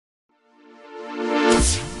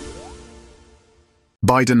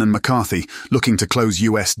Biden and McCarthy looking to close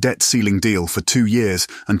US debt ceiling deal for 2 years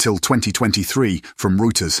until 2023 from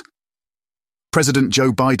Reuters. President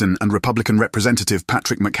Joe Biden and Republican Representative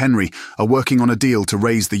Patrick McHenry are working on a deal to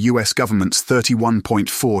raise the US government's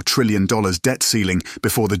 $31.4 trillion debt ceiling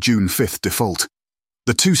before the June 5th default.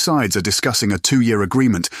 The two sides are discussing a 2-year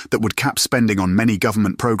agreement that would cap spending on many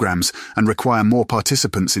government programs and require more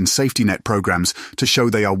participants in safety net programs to show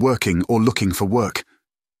they are working or looking for work.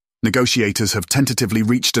 Negotiators have tentatively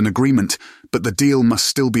reached an agreement, but the deal must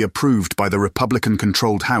still be approved by the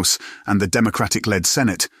Republican-controlled House and the Democratic-led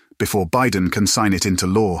Senate before Biden can sign it into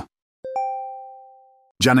law.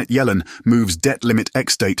 Janet Yellen moves debt limit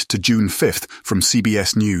ex-date to June 5th from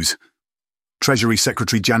CBS News. Treasury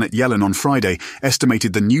Secretary Janet Yellen on Friday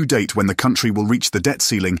estimated the new date when the country will reach the debt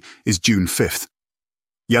ceiling is June 5th.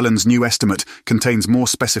 Yellen's new estimate contains more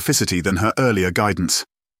specificity than her earlier guidance.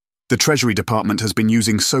 The Treasury Department has been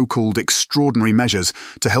using so-called extraordinary measures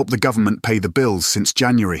to help the government pay the bills since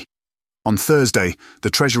January. On Thursday, the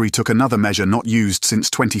Treasury took another measure not used since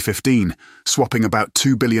 2015, swapping about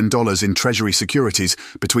 $2 billion in Treasury securities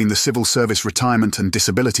between the Civil Service Retirement and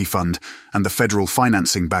Disability Fund and the Federal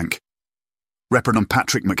Financing Bank. Representative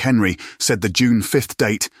Patrick McHenry said the June 5th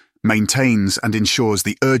date maintains and ensures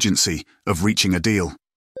the urgency of reaching a deal.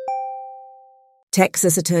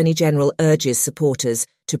 Texas Attorney General urges supporters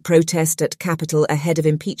to protest at Capitol ahead of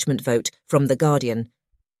impeachment vote from The Guardian.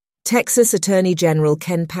 Texas Attorney General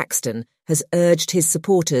Ken Paxton has urged his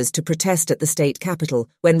supporters to protest at the state capitol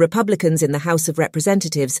when Republicans in the House of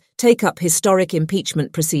Representatives take up historic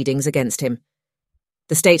impeachment proceedings against him.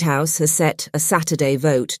 The State House has set a Saturday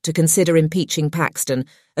vote to consider impeaching Paxton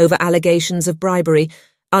over allegations of bribery,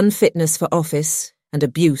 unfitness for office, and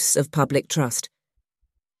abuse of public trust.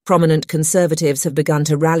 Prominent conservatives have begun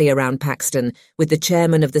to rally around Paxton, with the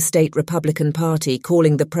chairman of the state Republican Party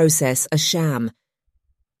calling the process a sham.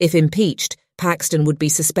 If impeached, Paxton would be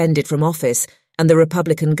suspended from office, and the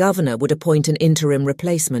Republican governor would appoint an interim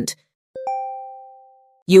replacement.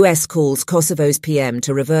 US calls Kosovo's PM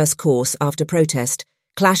to reverse course after protest.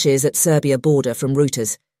 Clashes at Serbia border from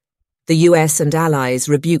Reuters. The US and allies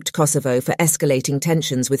rebuked Kosovo for escalating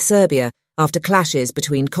tensions with Serbia after clashes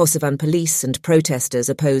between Kosovan police and protesters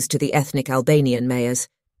opposed to the ethnic Albanian mayors.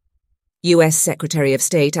 US Secretary of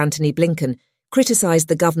State Antony Blinken criticised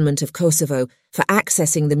the government of Kosovo for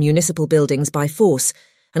accessing the municipal buildings by force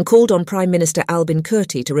and called on Prime Minister Albin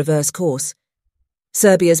Kurti to reverse course.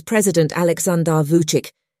 Serbia's President Aleksandar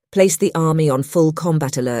Vučić placed the army on full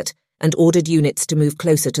combat alert and ordered units to move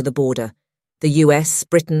closer to the border. The US,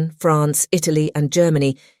 Britain, France, Italy and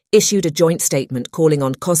Germany issued a joint statement calling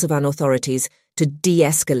on Kosovan authorities to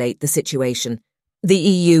de-escalate the situation. The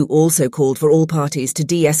EU also called for all parties to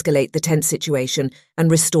de-escalate the tense situation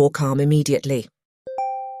and restore calm immediately.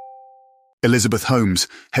 Elizabeth Holmes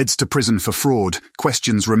heads to prison for fraud.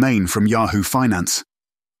 Questions remain from Yahoo Finance.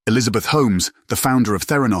 Elizabeth Holmes, the founder of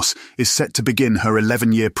Theranos, is set to begin her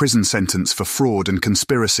 11-year prison sentence for fraud and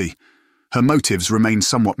conspiracy. Her motives remain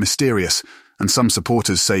somewhat mysterious, and some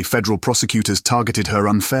supporters say federal prosecutors targeted her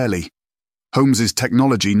unfairly. Holmes's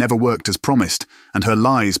technology never worked as promised, and her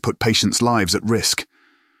lies put patients' lives at risk.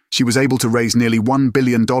 She was able to raise nearly $1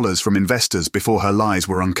 billion from investors before her lies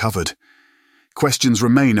were uncovered. Questions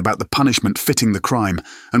remain about the punishment fitting the crime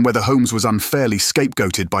and whether Holmes was unfairly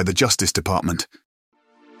scapegoated by the Justice Department.